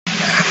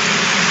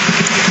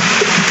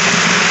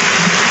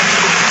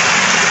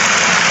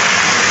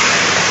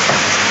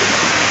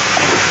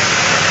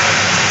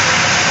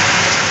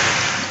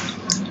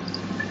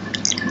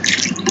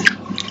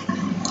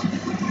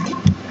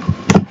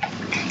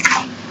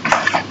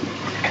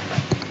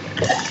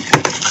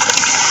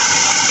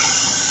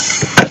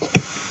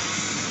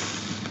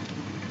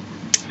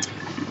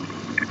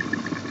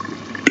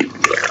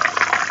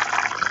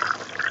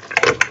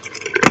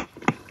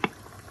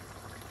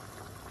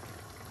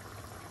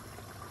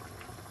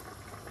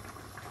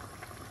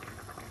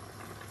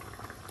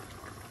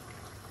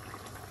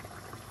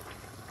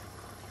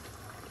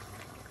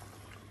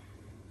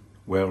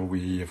Well,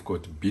 we have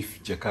got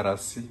beef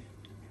Jakarasi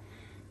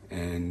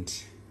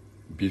and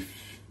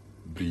beef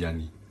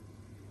Bryani.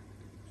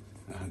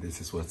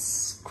 This is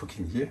what's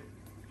cooking here,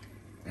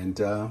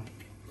 and I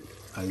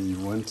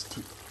want to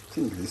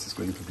think this is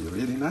going to be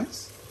really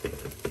nice.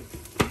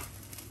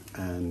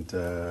 And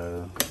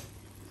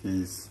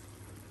here's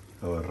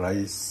our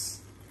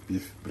rice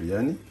beef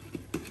Bryani.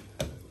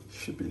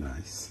 Should be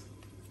nice.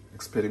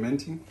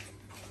 Experimenting,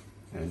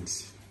 and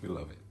we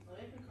love it.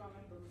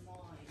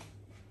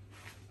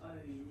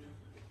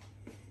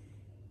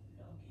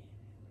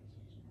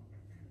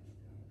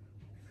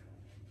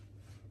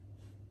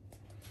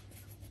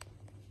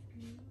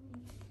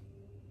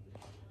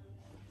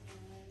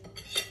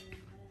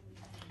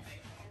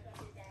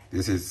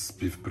 This is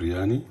beef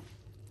Bryani,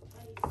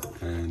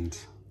 and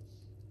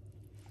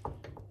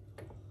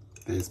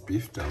there's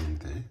beef down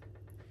there,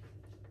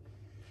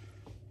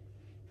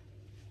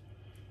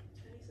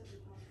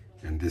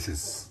 and this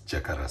is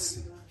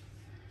Jakarasi,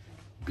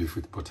 beef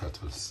with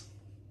potatoes.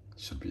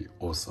 Should be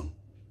awesome.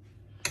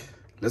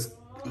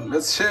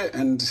 Let's share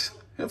and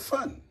have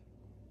fun.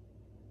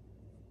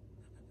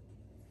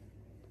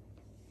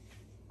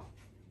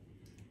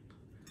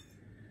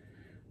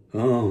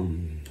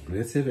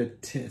 Let's have a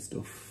taste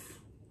of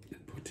the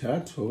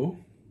potato.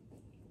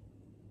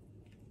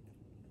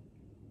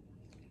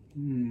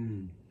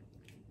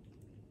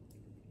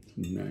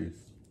 Nice.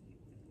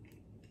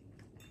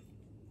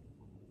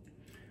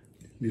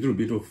 Little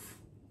bit of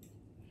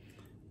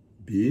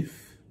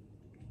beef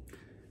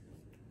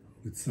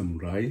with some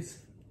rice.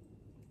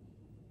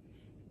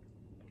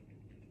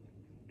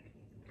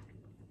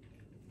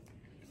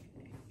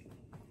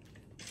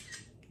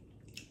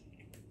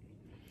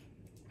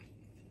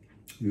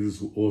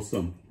 This is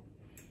awesome.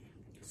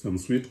 Some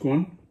sweet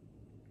corn,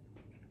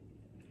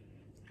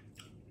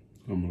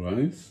 some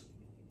rice,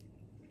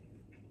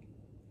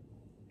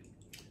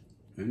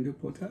 and a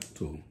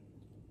potato.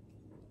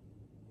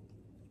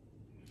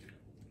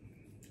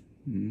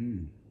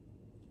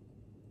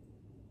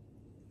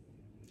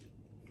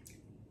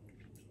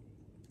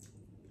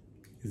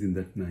 Isn't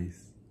that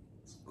nice?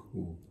 It's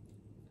cool.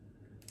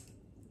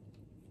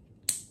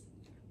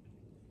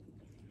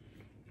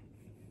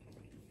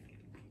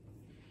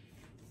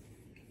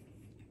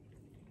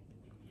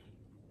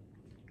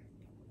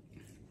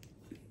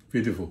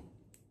 Beautiful.